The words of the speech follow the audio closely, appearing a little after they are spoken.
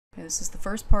Okay, this is the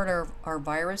first part of our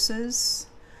viruses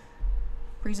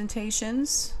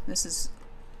presentations. This is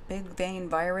big vein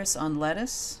virus on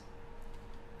lettuce.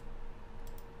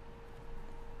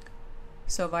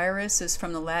 So virus is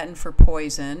from the Latin for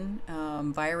poison.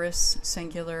 Virus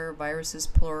singular, viruses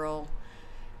plural.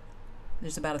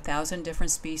 There's about 1,000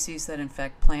 different species that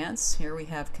infect plants. Here we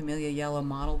have Camellia yellow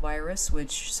mottle virus,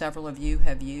 which several of you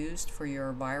have used for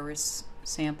your virus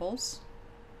samples.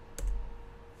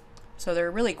 So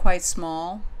they're really quite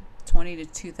small, 20 to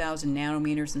 2,000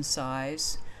 nanometers in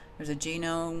size. There's a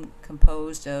genome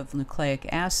composed of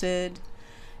nucleic acid,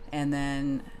 and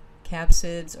then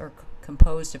capsids are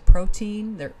composed of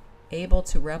protein. They're able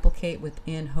to replicate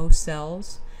within host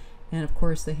cells, and of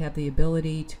course they have the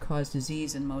ability to cause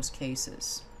disease in most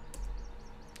cases.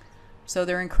 So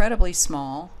they're incredibly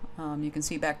small. You can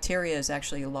see bacteria is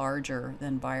actually larger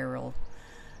than viral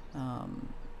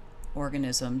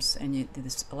organisms, and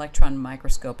this electron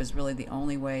microscope is really the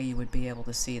only way you would be able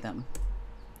to see them.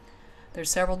 There's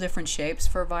several different shapes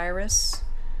for virus.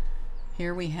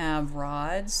 Here we have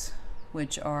rods,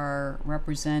 which are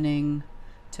representing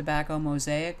tobacco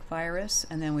mosaic virus,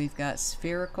 and then we've got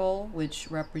spherical, which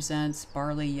represents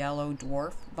barley yellow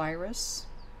dwarf virus.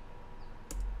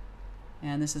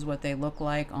 And this is what they look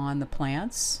like on the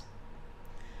plants.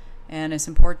 And it's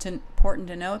important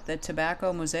to note that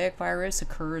tobacco mosaic virus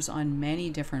occurs on many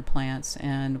different plants,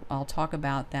 and I'll talk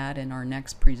about that in our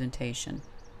next presentation.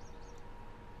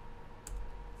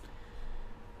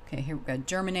 Okay, here we've got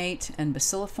germinate and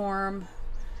bacilliform.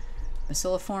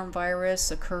 Bacilliform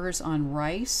virus occurs on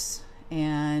rice,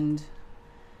 and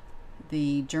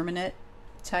the germinate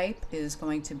type is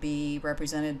going to be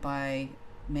represented by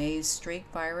maize streak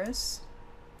virus,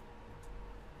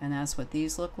 and that's what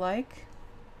these look like.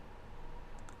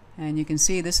 And you can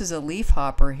see this is a leaf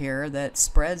hopper here that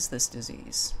spreads this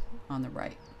disease on the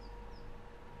right.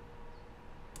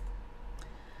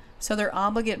 So they're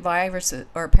obligate viruses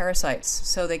or parasites,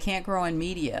 so they can't grow in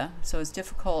media, so it's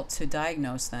difficult to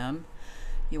diagnose them.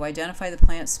 You identify the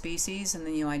plant species, and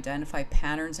then you identify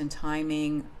patterns and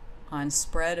timing on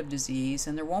spread of disease,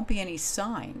 and there won't be any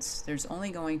signs. There's only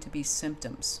going to be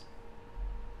symptoms.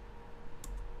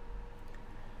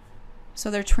 So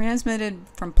they're transmitted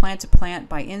from plant to plant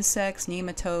by insects,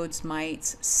 nematodes,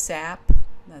 mites, sap,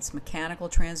 that's mechanical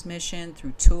transmission,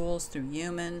 through tools, through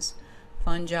humans,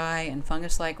 fungi, and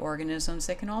fungus-like organisms.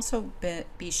 They can also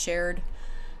be shared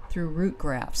through root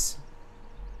grafts.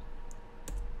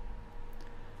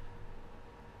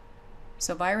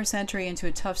 So virus entry into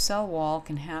a tough cell wall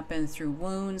can happen through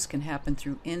wounds, can happen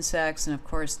through insects, and of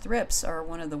course thrips are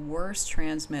one of the worst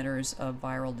transmitters of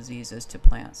viral diseases to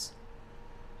plants.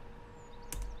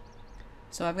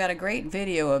 So I've got a great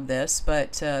video of this,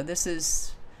 but this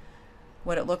is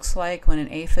what it looks like when an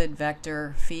aphid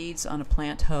vector feeds on a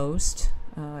plant host.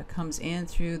 It comes in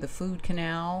through the food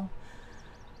canal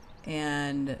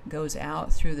and goes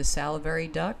out through the salivary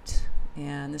duct,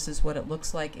 and this is what it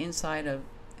looks like inside of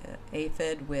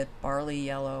aphid with barley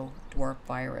yellow dwarf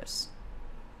virus.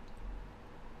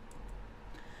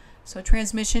 So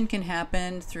transmission can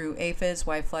happen through aphids,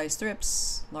 whiteflies,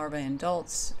 thrips, larvae and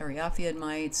adults, Eriophid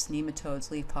mites, nematodes,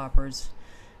 leafhoppers,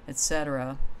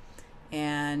 etc.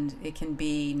 And it can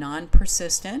be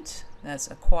non-persistent, that's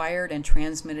acquired and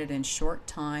transmitted in short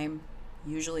time,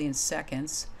 usually in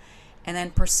seconds, and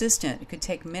then persistent. It could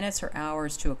take minutes or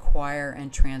hours to acquire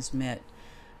and transmit.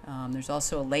 There's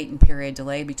also a latent period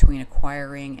delay between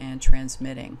acquiring and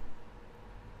transmitting.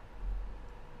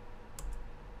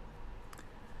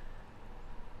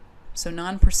 So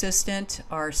non-persistent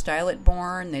are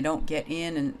stylet-borne. They don't get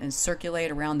in and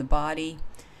circulate around the body.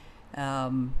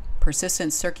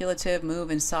 Persistent circulative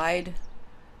move inside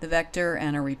the vector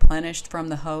and are replenished from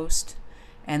the host.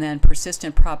 And then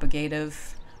persistent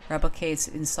propagative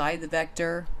replicates inside the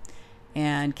vector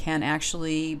and can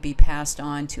actually be passed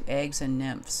on to eggs and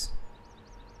nymphs.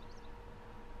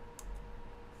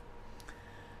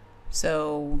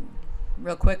 So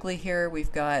real quickly here,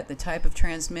 we've got the type of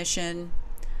transmission: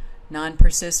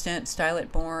 non-persistent,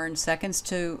 stylet-borne, seconds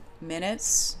to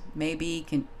minutes, maybe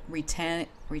can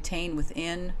retain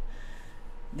within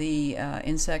the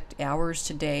insect hours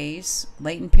to days.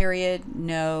 Latent period,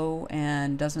 no,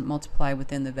 and doesn't multiply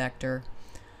within the vector.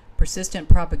 Persistent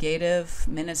propagative,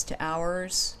 minutes to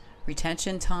hours.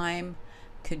 Retention time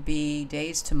could be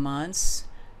days to months.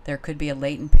 There could be a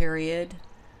latent period,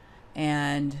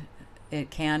 and it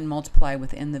can multiply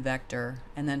within the vector.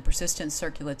 And then persistent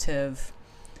circulative,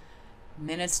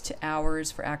 minutes to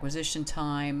hours for acquisition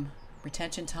time,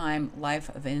 retention time, life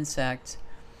of insect,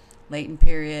 latent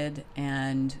period,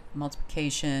 and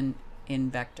multiplication in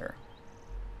vector.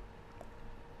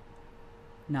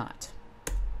 not.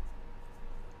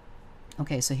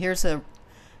 Okay, so here's an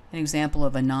example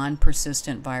of a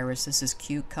non-persistent virus. This is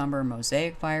cucumber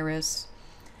mosaic virus.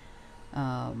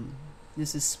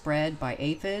 This is spread by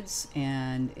aphids,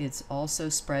 and it's also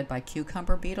spread by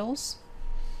cucumber beetles.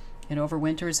 It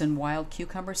overwinters in wild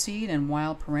cucumber seed and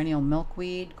wild perennial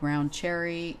milkweed, ground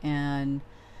cherry, and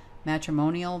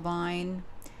matrimonial vine.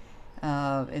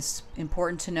 It's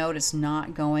important to note it's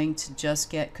not going to just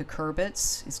get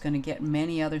cucurbits. It's going to get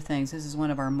many other things. This is one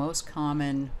of our most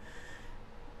common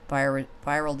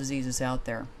viral diseases out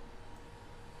there.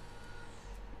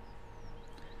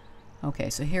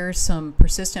 Okay, so here's some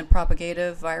persistent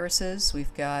propagative viruses.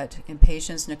 We've got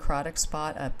impatiens necrotic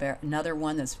spot, another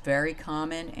one that's very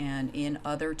common and in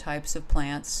other types of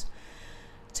plants.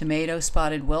 Tomato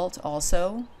spotted wilt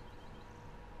also.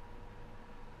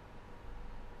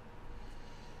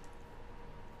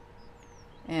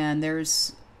 And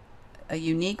there's a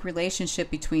unique relationship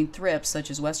between thrips,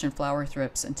 such as western flower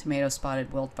thrips, and tomato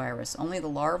spotted wilt virus. Only the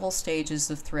larval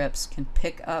stages of thrips can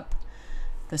pick up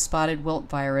the spotted wilt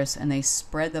virus, and they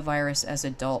spread the virus as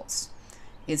adults.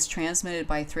 It's transmitted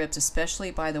by thrips,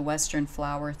 especially by the western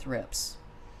flower thrips.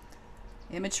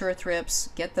 Immature thrips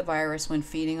get the virus when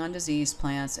feeding on diseased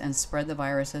plants and spread the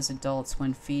virus as adults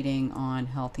when feeding on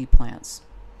healthy plants.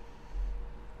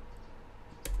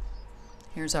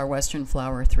 Here's our western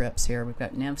flower thrips here. We've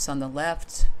got nymphs on the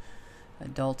left,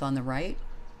 adult on the right.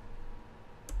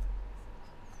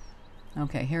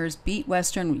 Okay, here's beet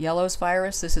western yellows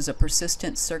virus. This is a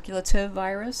persistent circulative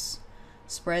virus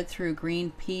spread through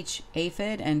green peach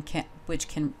aphid, and which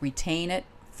can retain it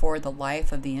for the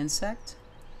life of the insect.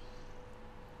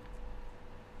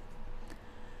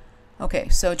 Okay,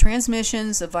 so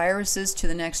transmissions of viruses to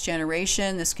the next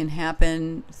generation. This can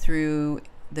happen through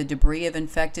the debris of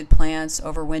infected plants,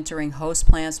 overwintering host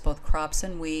plants, both crops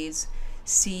and weeds,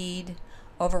 seed,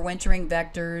 overwintering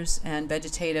vectors, and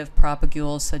vegetative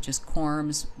propagules such as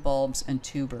corms, bulbs, and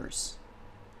tubers.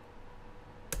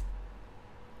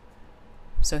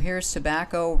 So here's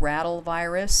tobacco rattle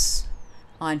virus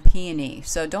on peony.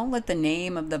 So don't let the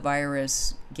name of the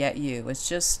virus get you. It's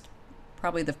just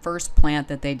probably the first plant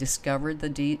that they discovered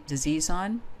the disease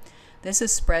on. This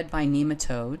is spread by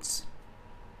nematodes.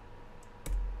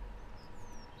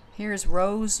 Here's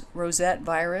rosette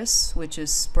virus, which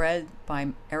is spread by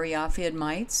Eriophid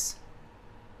mites.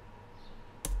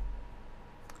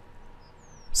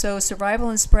 So survival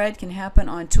and spread can happen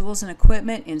on tools and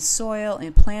equipment, in soil,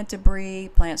 in plant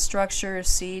debris, plant structures,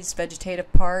 seeds,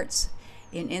 vegetative parts,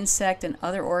 in insect and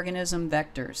other organism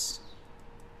vectors.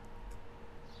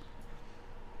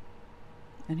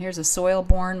 And here's a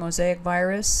soil-borne mosaic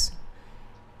virus,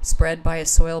 spread by a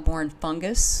soil-borne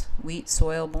fungus, wheat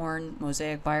soil-borne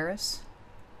mosaic virus.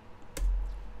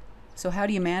 So how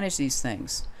do you manage these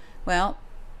things? Well,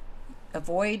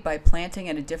 avoid by planting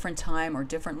at a different time or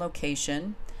different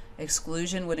location.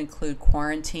 Exclusion would include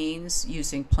quarantines,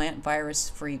 using plant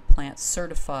virus-free plants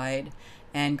certified,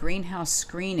 and greenhouse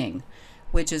screening,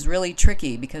 which is really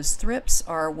tricky because thrips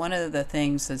are one of the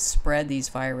things that spread these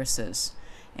viruses.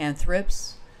 And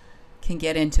thrips can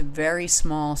get into very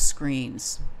small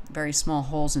screens, very small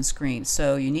holes in screens.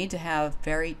 So you need to have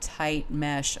very tight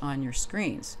mesh on your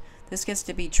screens. This gets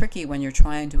to be tricky when you're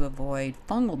trying to avoid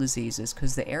fungal diseases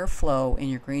because the airflow in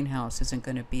your greenhouse isn't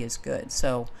going to be as good.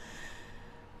 So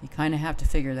you kind of have to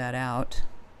figure that out.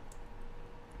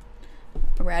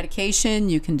 Eradication,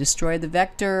 you can destroy the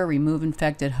vector, remove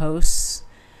infected hosts.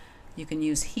 You can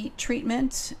use heat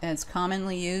treatment. It's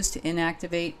commonly used to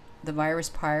inactivate the virus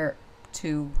prior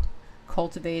to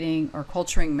cultivating or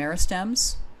culturing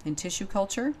meristems in tissue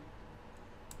culture.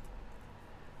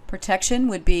 Protection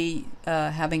would be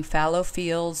having fallow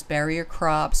fields, barrier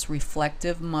crops,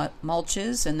 reflective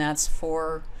mulches, and that's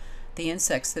for the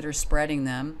insects that are spreading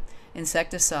them.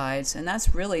 Insecticides, and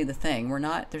that's really the thing.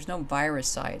 There's no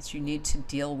virucides. You need to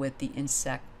deal with the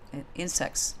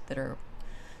insects that are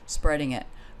spreading it.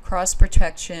 Cross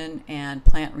protection and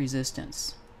plant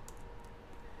resistance.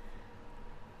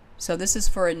 So this is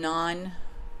for a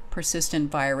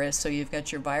non-persistent virus. So you've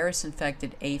got your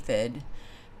virus-infected aphid,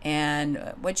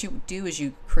 and what you do is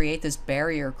you create this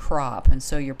barrier crop, and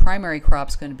so your primary crop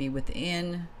is going to be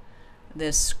within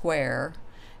this square,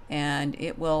 and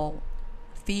it will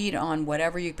feed on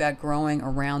whatever you've got growing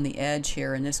around the edge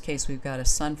here. In this case, we've got a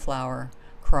sunflower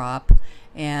crop,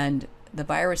 and the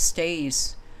virus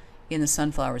stays in the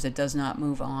sunflowers. It does not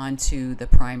move on to the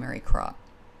primary crop.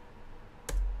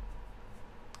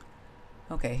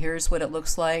 Okay, here's what it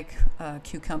looks like.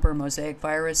 Cucumber mosaic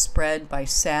virus spread by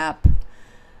sap,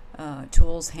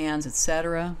 tools, hands,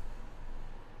 etc.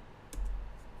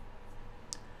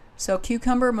 So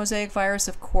cucumber mosaic virus,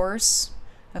 of course,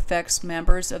 affects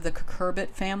members of the cucurbit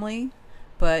family,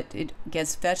 but it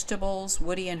gets vegetables,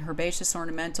 woody and herbaceous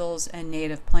ornamentals, and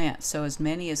native plants. So as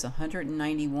many as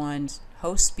 191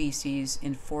 host species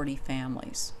in 40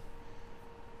 families.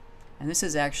 And this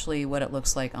is actually what it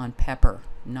looks like on pepper,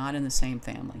 not in the same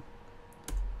family.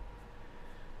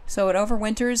 So it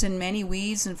overwinters in many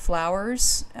weeds and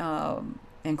flowers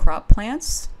and crop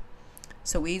plants.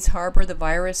 So weeds harbor the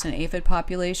virus in aphid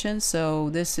populations.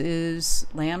 So this is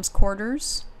lamb's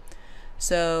quarters.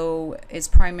 So it's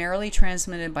primarily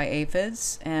transmitted by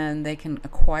aphids, and they can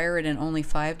acquire it in only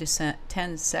 5 to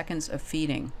 10 seconds of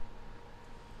feeding.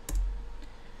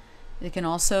 It can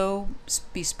also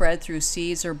be spread through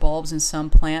seeds or bulbs in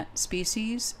some plant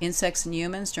species. Insects and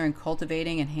humans, during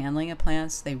cultivating and handling of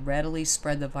plants, they readily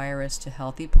spread the virus to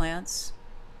healthy plants.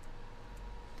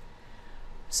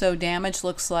 So damage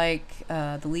looks like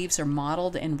the leaves are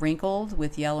mottled and wrinkled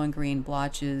with yellow and green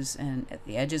blotches, and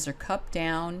the edges are cupped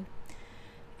down.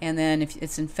 And then if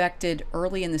it's infected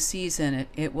early in the season,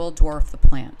 it will dwarf the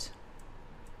plant.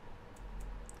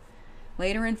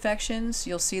 Later infections,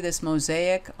 you'll see this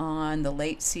mosaic on the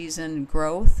late season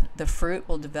growth. The fruit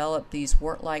will develop these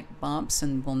wart-like bumps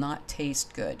and will not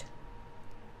taste good.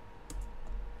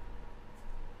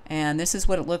 And this is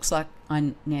what it looks like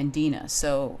on Nandina.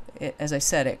 So as I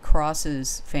said, it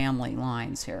crosses family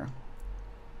lines here.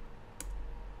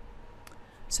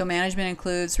 So management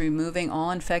includes removing all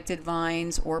infected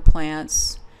vines or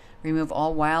plants, remove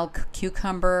all wild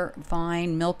cucumber,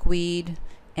 vine, milkweed,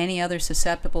 any other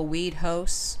susceptible weed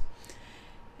hosts,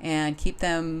 and keep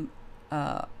them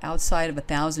outside of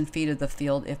 1,000 feet of the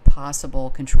field if possible.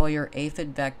 Control your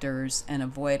aphid vectors and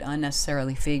avoid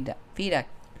unnecessarily field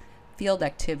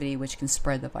activity which can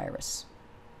spread the virus.